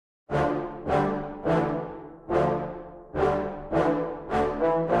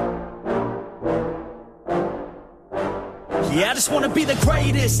Yeah, I just wanna be the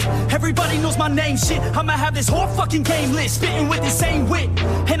greatest. Everybody knows my name, shit. I'ma have this whole fucking game list, spitting with the same wit,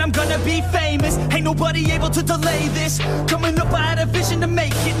 and I'm gonna be famous. Ain't nobody able to delay this. Coming up, I had a vision to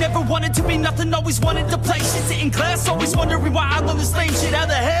make it. Never wanted to be nothing, always wanted to play shit. Sit in class, always wondering why I love this lame shit. How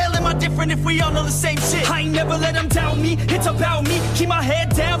the hell am I different if we all know the same shit? I ain't never let them doubt me, it's about me. Keep my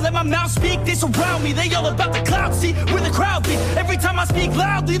head down, let my mouth speak. They surround me, they all about the clout, see where the crowd be. Every time I speak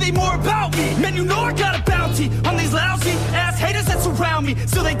loudly, they more about me. Man, you know I got a bounty on these lousy ass haters that surround me.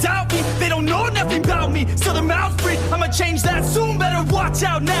 Still they doubt me, they don't know nothing about me. Still their mouth free, I'ma change that soon. Better watch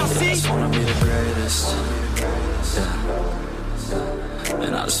out now, see? I just wanna be the greatest. Yeah.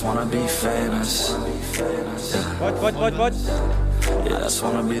 And I just wanna be famous. Yeah. What? Yeah, I just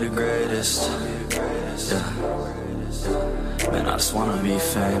wanna be the greatest. Yeah. Man, I just wanna be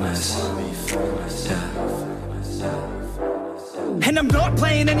famous. Yeah. And I'm not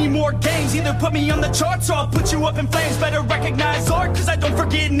playing any more games. Either put me on the charts or I'll put you up in flames. Better recognize art, cause I don't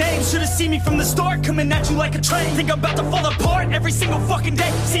forget names. Should've seen me from the start, coming at you like a train. Think I'm about to fall apart every single fucking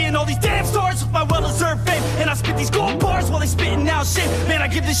day. Seeing all these damn stars with my well-deserved fame. And I spit these gold bars while they spitting out shit. Man, I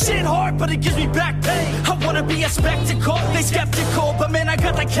give this shit hard, but it gives me back pain. I wanna be a spectacle, they skeptical. But man, I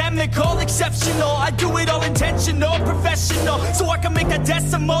got the chemical, exceptional. I do it all intentional, professional. So I can make that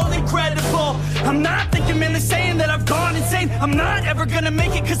decimal incredible. I'm not thinking, man, they're saying that I've gone insane. I'm not ever gonna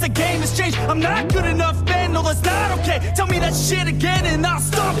make it cause the game has changed. I'm not good enough, man, no that's not okay. Tell me that shit again and I'll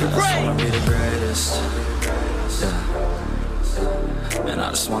stop the I rain. just wanna be the greatest. Yeah. And I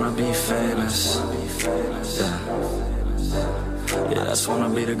just wanna be famous. Yeah. Yeah, I just wanna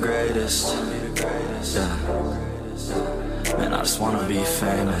be the greatest. Yeah. Man, I just wanna be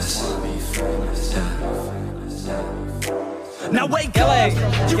famous. Yeah. Now wake up,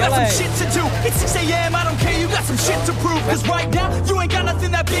 you got some shit to do. It's 6 a.m., I don't care, you got some shit to prove. Cause right now, you ain't got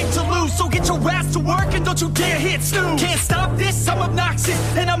nothing that big to lose. So get your ass to work and don't you dare hit snooze. Can't stop this, I'm obnoxious.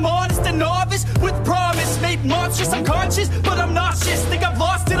 And I'm honest and novice with promise. Made monstrous, I'm conscious, but I'm nauseous. Think I've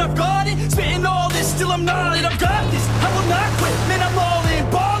lost it, I've got it. Spitting all this, still I'm not it. I've got this, I will not quit. Man, I'm all in,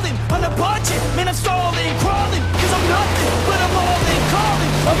 balling on a budget. Man, I'm stalling, crawling. Cause I'm nothing, but I'm all in,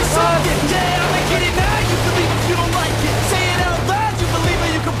 calling. I'm something, yeah, I'ma get it now. You can leave if you don't like it. Say it out loud, you believe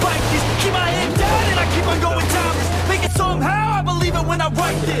it, you can bite this. Keep my head down and I keep on going down this. Make it somehow, I believe it when I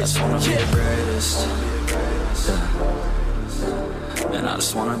write this. I just wanna be the greatest. Yeah. And I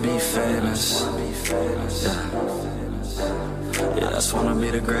just wanna be famous. Yeah. Yeah, I just wanna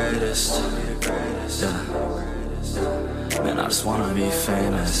be the greatest. Yeah. Man, I just wanna be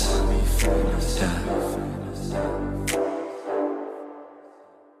famous. Yeah.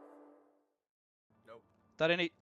 Tady